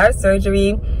 So I had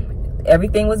surgery.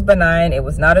 Everything was benign. It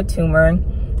was not a tumor.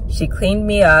 She cleaned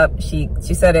me up. She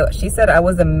said I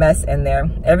was a mess in there.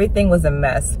 Everything was a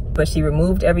mess, but she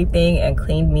removed everything and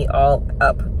cleaned me all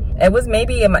up. It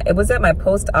was at my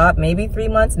post-op, maybe 3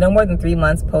 months, no more than 3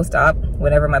 months post-op,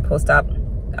 whenever my post-op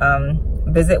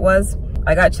visit was.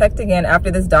 I got checked again after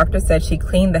this doctor said she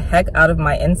cleaned the heck out of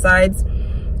my insides,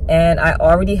 and I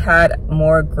already had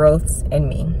more growths in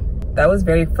me. That was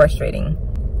very frustrating.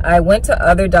 I went to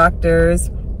other doctors,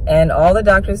 and all the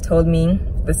doctors told me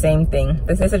the same thing.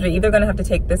 They said you're either gonna have to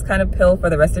take this kind of pill for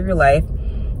the rest of your life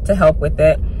to help with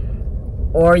it,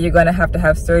 or you're gonna have to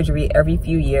have surgery every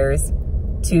few years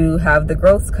to have the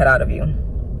growths cut out of you.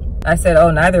 I said,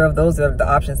 oh, neither of those are the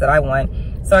options that I want.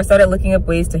 So I started looking up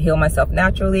ways to heal myself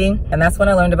naturally, and that's when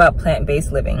I learned about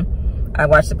plant-based living. I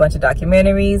watched a bunch of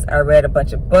documentaries, I read a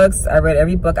bunch of books, I read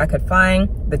every book I could find.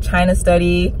 The China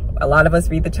Study, a lot of us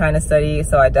read the China Study,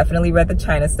 so I definitely read the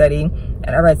China Study,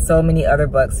 and I read so many other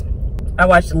books. I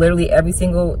watched literally every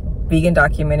single vegan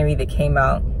documentary that came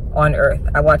out on earth.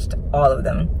 I watched all of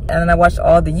them. And then I watched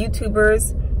all the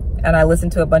YouTubers, and I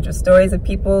listened to a bunch of stories of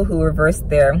people who reversed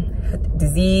their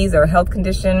disease or health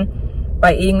condition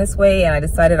by eating this way, and I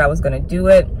decided I was gonna do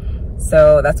it.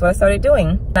 So that's what I started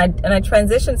doing. And I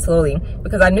transitioned slowly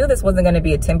because I knew this wasn't gonna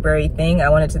be a temporary thing. I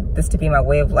wanted this to be my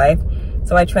way of life.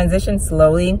 So I transitioned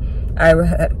slowly. I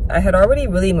had already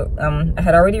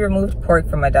removed pork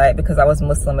from my diet because I was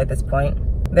Muslim at this point.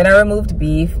 Then I removed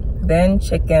beef, then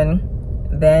chicken,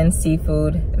 then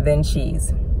seafood, then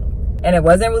cheese. And it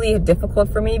wasn't really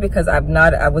difficult for me because I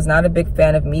was not a big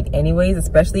fan of meat anyways,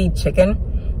 especially chicken.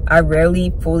 I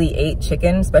rarely fully ate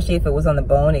chicken, especially if it was on the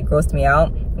bone. It grossed me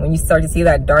out. When you start to see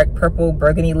that dark purple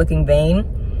burgundy looking vein,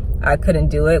 I couldn't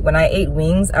do it. When I ate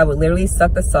wings, I would literally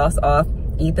suck the sauce off,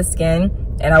 eat the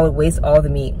skin, and I would waste all the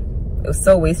meat. It was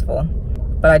so wasteful.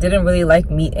 But I didn't really like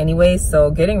meat anyway,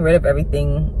 so getting rid of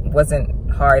everything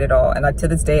wasn't hard at all. And to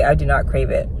this day, I do not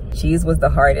crave it. Cheese was the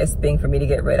hardest thing for me to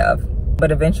get rid of,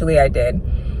 but eventually I did.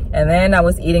 And then I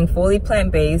was eating fully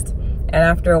plant-based, and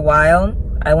after a while,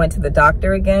 I went to the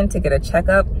doctor again to get a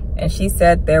checkup, and she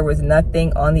said there was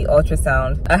nothing on the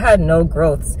ultrasound. I had no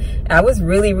growths. I was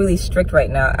really, really strict right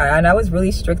now, and I was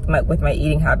really strict with my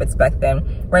eating habits back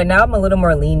then. Right now, I'm a little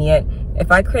more lenient.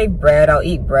 If I crave bread, I'll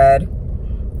eat bread.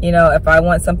 You know, if I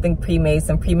want something pre-made,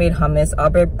 some pre-made hummus,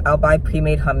 I'll buy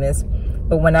pre-made hummus.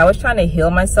 But when I was trying to heal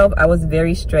myself, I was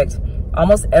very strict.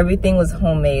 Almost everything was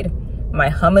homemade. My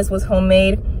hummus was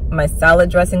homemade. My salad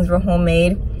dressings were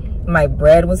homemade. My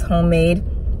bread was homemade.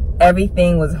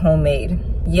 Everything was homemade.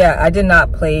 Yeah, I did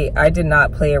not play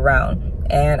around,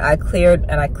 and I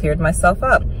cleared myself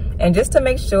up. And just to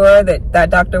make sure that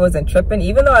doctor wasn't tripping,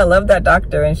 even though I loved that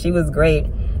doctor and she was great,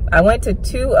 I went to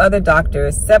 2 other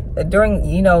doctors during,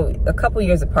 you know, a couple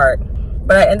years apart.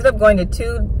 But I ended up going to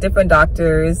 2 different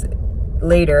doctors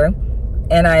later,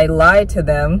 and I lied to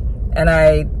them, and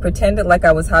I pretended like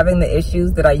I was having the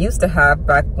issues that I used to have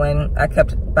back when I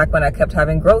kept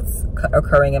having growths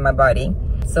occurring in my body.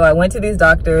 So I went to these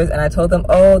doctors and I told them,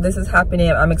 oh, this is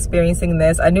happening, I'm experiencing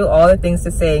this. I knew all the things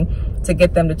to say to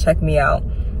get them to check me out.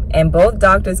 And both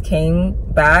doctors came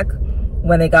back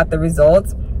when they got the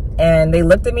results, and they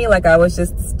looked at me like I was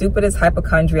just the stupidest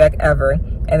hypochondriac ever.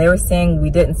 And they were saying, we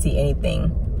didn't see anything.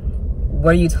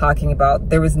 What are you talking about?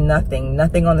 There was nothing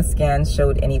on the scan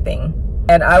showed anything.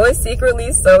 And I was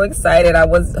secretly so excited. I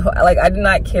was like, I did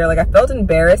not care. Like, I felt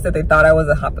embarrassed that they thought I was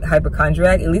a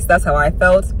hypochondriac. At least that's how I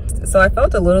felt. So I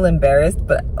felt a little embarrassed,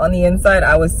 but on the inside,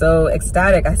 I was so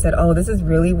ecstatic. I said, oh, this is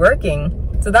really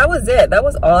working. So that was it. That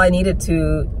was all I needed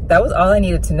to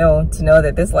know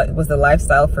that this was the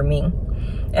lifestyle for me.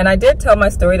 And I did tell my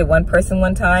story to one person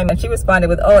one time, and she responded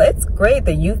with, oh, it's great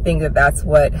that you think that that's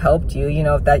what helped you, you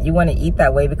know, that you want to eat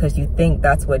that way because you think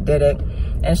that's what did it.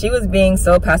 And she was being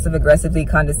so passive-aggressively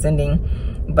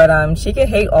condescending. But she can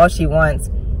hate all she wants.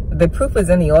 The proof is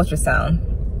in the ultrasound.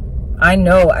 I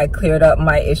know I cleared up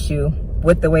my issue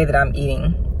with the way that I'm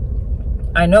eating.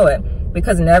 I know it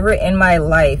because never in my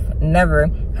life, never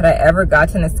had I ever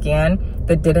gotten a scan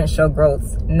that didn't show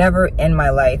growths. Never in my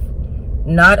life.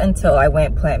 Not until I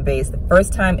went plant-based. The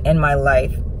first time in my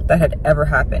life that had ever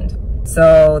happened.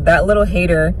 So that little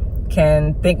hater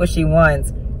can think what she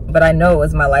wants, but I know it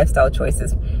was my lifestyle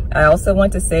choices. I also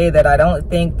want to say that I don't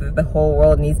think that the whole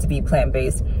world needs to be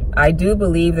plant-based. I do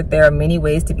believe that there are many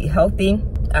ways to be healthy.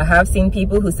 I have seen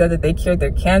people who said that they cured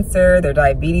their cancer, their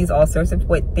diabetes, all sorts of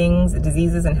things,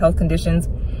 diseases and health conditions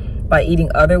by eating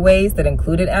other ways that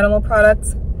included animal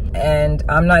products. And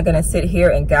I'm not gonna sit here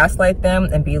and gaslight them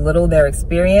and belittle their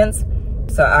experience.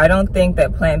 So I don't think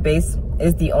that plant-based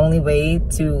is the only way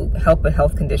to help a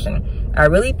health condition. I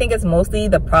really think it's mostly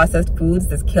the processed foods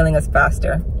that's killing us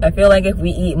faster. I feel like if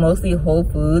we eat mostly whole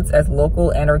foods, as local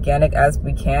and organic as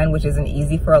we can, which isn't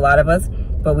easy for a lot of us,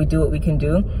 but we do what we can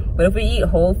do. But if we eat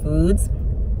whole foods,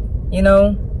 you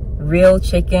know, real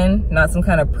chicken, not some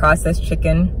kind of processed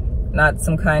chicken, not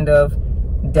some kind of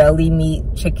deli meat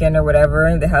chicken or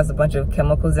whatever that has a bunch of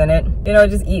chemicals in it. You know,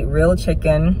 just eat real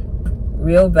chicken,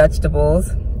 real vegetables,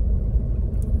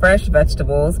 fresh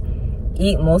vegetables,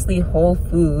 eat mostly whole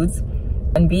foods,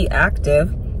 and be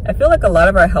active, I feel like a lot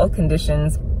of our health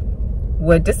conditions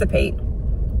would dissipate.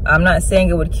 I'm not saying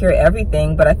it would cure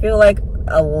everything, but I feel like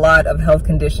a lot of health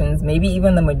conditions, maybe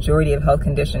even the majority of health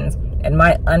conditions, in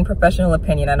my unprofessional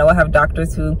opinion, I know I have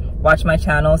doctors who watch my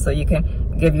channel, so you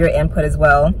can give your input as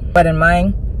well, but in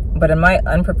my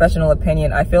unprofessional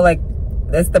opinion, I feel like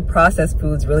it's the processed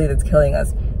foods really that's killing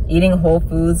us. Eating whole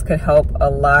foods could help a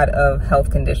lot of health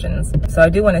conditions. So I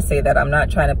do want to say that I'm not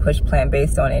trying to push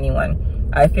plant-based on anyone.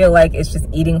 I feel like it's just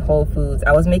eating whole foods.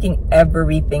 I was making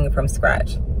everything from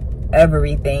scratch,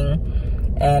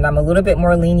 everything, and I'm a little bit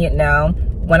more lenient now.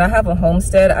 When I have a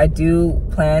homestead, I do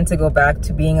plan to go back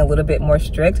to being a little bit more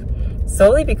strict,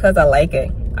 solely because I like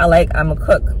it. I'm a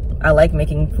cook. I like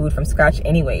making food from scratch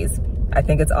anyways. I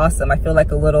think it's awesome. I feel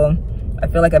like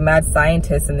a mad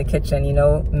scientist in the kitchen, you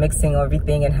know, mixing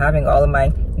everything and having all of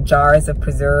my jars of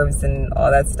preserves and all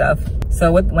that stuff.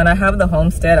 So when I have the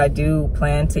homestead, I do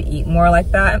plan to eat more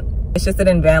like that. It's just that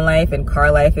in van life and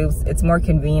car life, it's more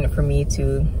convenient for me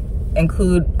to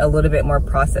include a little bit more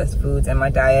processed foods in my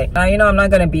diet. You know, I'm not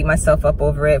gonna beat myself up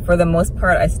over it. For the most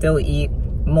part, I still eat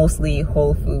mostly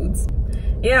whole foods.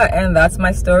 Yeah, and that's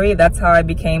my story. That's how I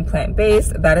became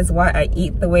plant-based. That is why I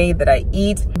eat the way that I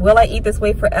eat. Will I eat this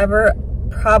way forever?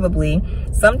 Probably.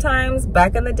 Sometimes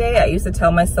back in the day, I used to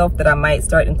tell myself that I might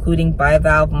start including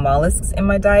bivalve mollusks in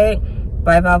my diet.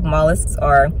 Bivalve mollusks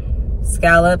are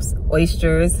scallops,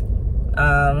 oysters,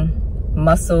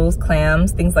 mussels,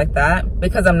 clams, things like that.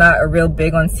 Because I'm not a real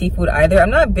big on seafood either. I'm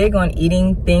not big on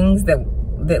eating things that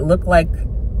look like,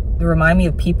 remind me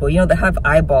of people, you know, that have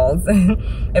eyeballs.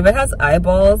 If it has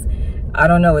eyeballs, I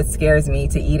don't know, it scares me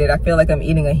to eat it. I feel like I'm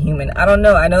eating a human. I don't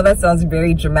know. I know that sounds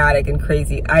very dramatic and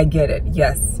crazy. I get it.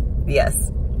 Yes.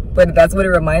 But that's what it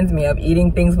reminds me of,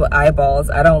 eating things with eyeballs.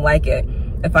 I don't like it.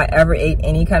 If I ever ate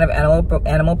any kind of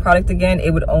animal product again,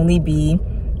 it would only be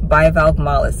bivalve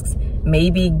mollusks.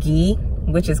 Maybe ghee,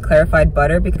 which is clarified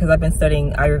butter, because I've been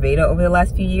studying Ayurveda over the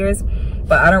last few years.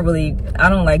 But I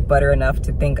don't like butter enough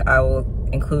to think I will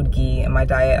include ghee in my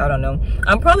diet. I don't know.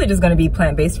 I'm probably just going to be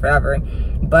plant-based forever,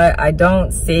 but I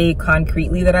don't say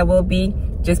concretely that I will be,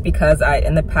 just because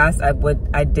in the past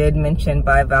I did mention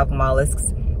bivalve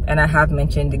mollusks, and I have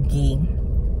mentioned ghee,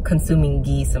 consuming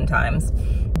ghee sometimes.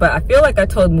 But I feel like I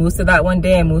told Musa that one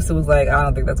day, and Musa was like, I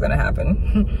don't think that's gonna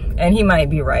happen. And he might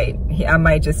be right. I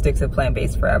might just stick to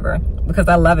plant-based forever because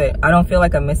I love it. I don't feel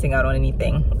like I'm missing out on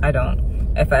anything. I don't.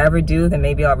 If I ever do, then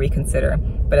maybe I'll reconsider.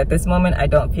 But at this moment, I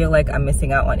don't feel like I'm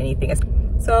missing out on anything.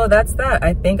 So that's that.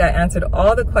 I think I answered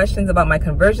all the questions about my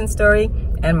conversion story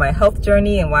and my health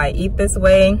journey and why I eat this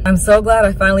way. I'm so glad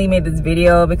I finally made this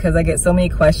video because I get so many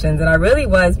questions, and I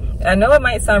know it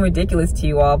might sound ridiculous to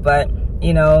you all, but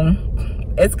you know,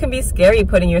 it can be scary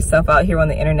putting yourself out here on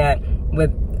the internet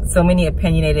with so many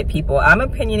opinionated people. I'm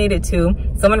opinionated too.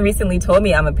 Someone recently told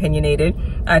me I'm opinionated.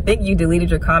 I think you deleted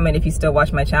your comment if you still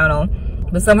watch my channel.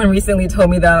 But someone recently told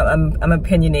me that I'm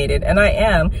opinionated, and I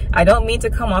am. I don't mean to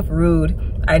come off rude.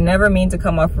 I never mean to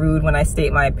come off rude when I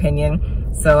state my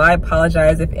opinion. So I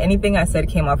apologize if anything I said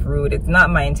came off rude. It's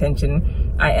not my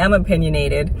intention. I am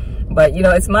opinionated, but you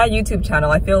know, it's my YouTube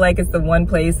channel. I feel like it's the one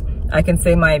place I can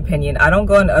say my opinion. I don't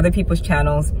go on other people's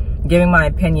channels giving my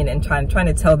opinion and trying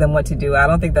to tell them what to do. I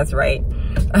don't think that's right.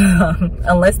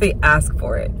 Unless they ask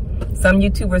for it. Some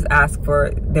YouTubers ask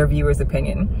for their viewers'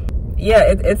 opinion. Yeah,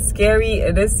 it's scary.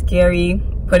 It is scary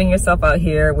putting yourself out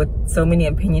here with so many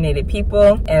opinionated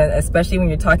people, and especially when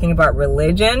you're talking about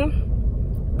religion.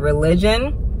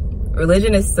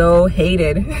 Religion is so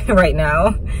hated right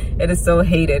now. It is so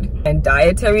hated. And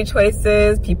dietary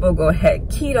choices, people go, heck,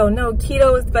 keto, no,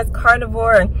 keto is the best,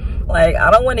 carnivore. Like, I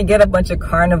don't want to get a bunch of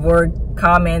carnivore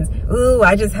comments. Ooh,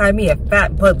 I just had me a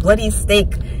fat but bloody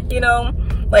steak, you know?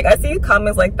 Like, I see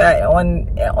comments like that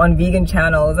on vegan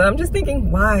channels, and I'm just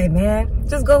thinking, why, man?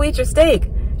 Just go eat your steak.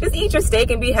 Just eat your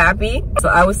steak and be happy. So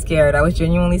I was scared. I was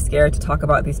genuinely scared to talk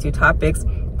about these two topics,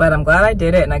 but I'm glad I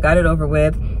did it and I got it over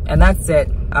with, and that's it.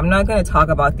 I'm not going to talk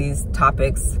about these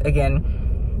topics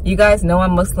again. You guys know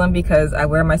I'm Muslim because I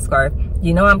wear my scarf.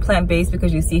 You know I'm plant-based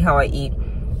because you see how I eat.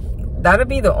 That's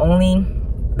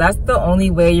the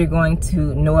only way you're going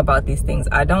to know about these things.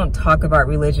 I don't talk about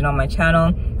religion on my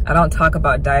channel. I don't talk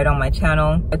about diet on my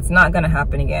channel. It's not gonna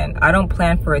happen again. I don't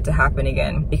plan for it to happen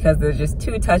again because they're just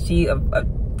too touchy of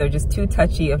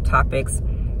topics,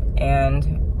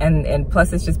 and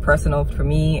plus it's just personal for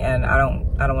me, and I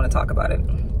don't want to talk about it.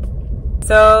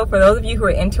 So for those of you who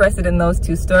are interested in those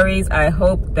two stories, I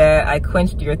hope that I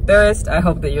quenched your thirst. I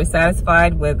hope that you're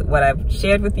satisfied with what I've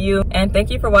shared with you, and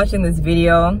thank you for watching this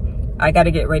video. I got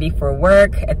to get ready for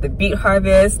work at the beet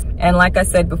harvest. And like I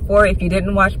said before, if you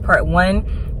didn't watch part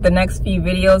 1, the next few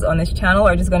videos on this channel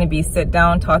are just going to be sit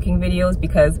down talking videos,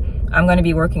 because I'm going to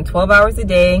be working 12 hours a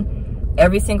day,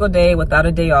 every single day without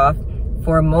a day off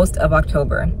for most of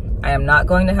October. I am not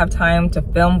going to have time to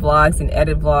film vlogs and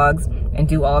edit vlogs and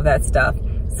do all of that stuff.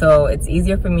 So it's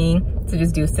easier for me to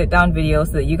just do sit down videos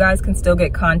so that you guys can still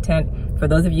get content for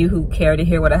those of you who care to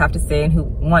hear what I have to say and who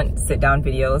want sit down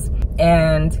videos.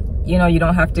 And you know, you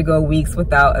don't have to go weeks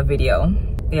without a video.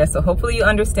 Yeah, so hopefully you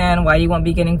understand why you won't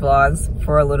be getting vlogs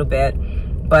for a little bit.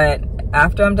 But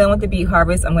after I'm done with the beet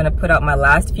harvest, I'm gonna put out my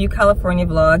last few California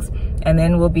vlogs, and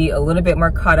then we'll be a little bit more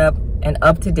caught up and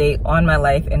up to date on my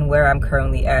life and where I'm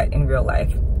currently at in real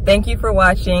life. Thank you for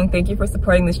watching. Thank you for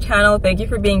supporting this channel. Thank you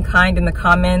for being kind in the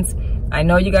comments. I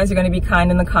know you guys are gonna be kind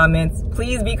in the comments.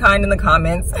 Please be kind in the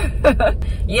comments.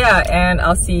 Yeah, and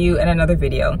I'll see you in another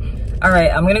video. All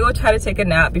right, I'm gonna go try to take a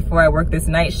nap before I work this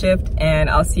night shift, and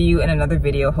I'll see you in another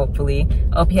video, hopefully.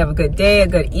 I hope you have a good day, a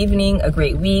good evening, a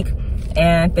great week,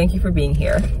 and thank you for being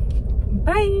here.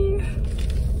 Bye.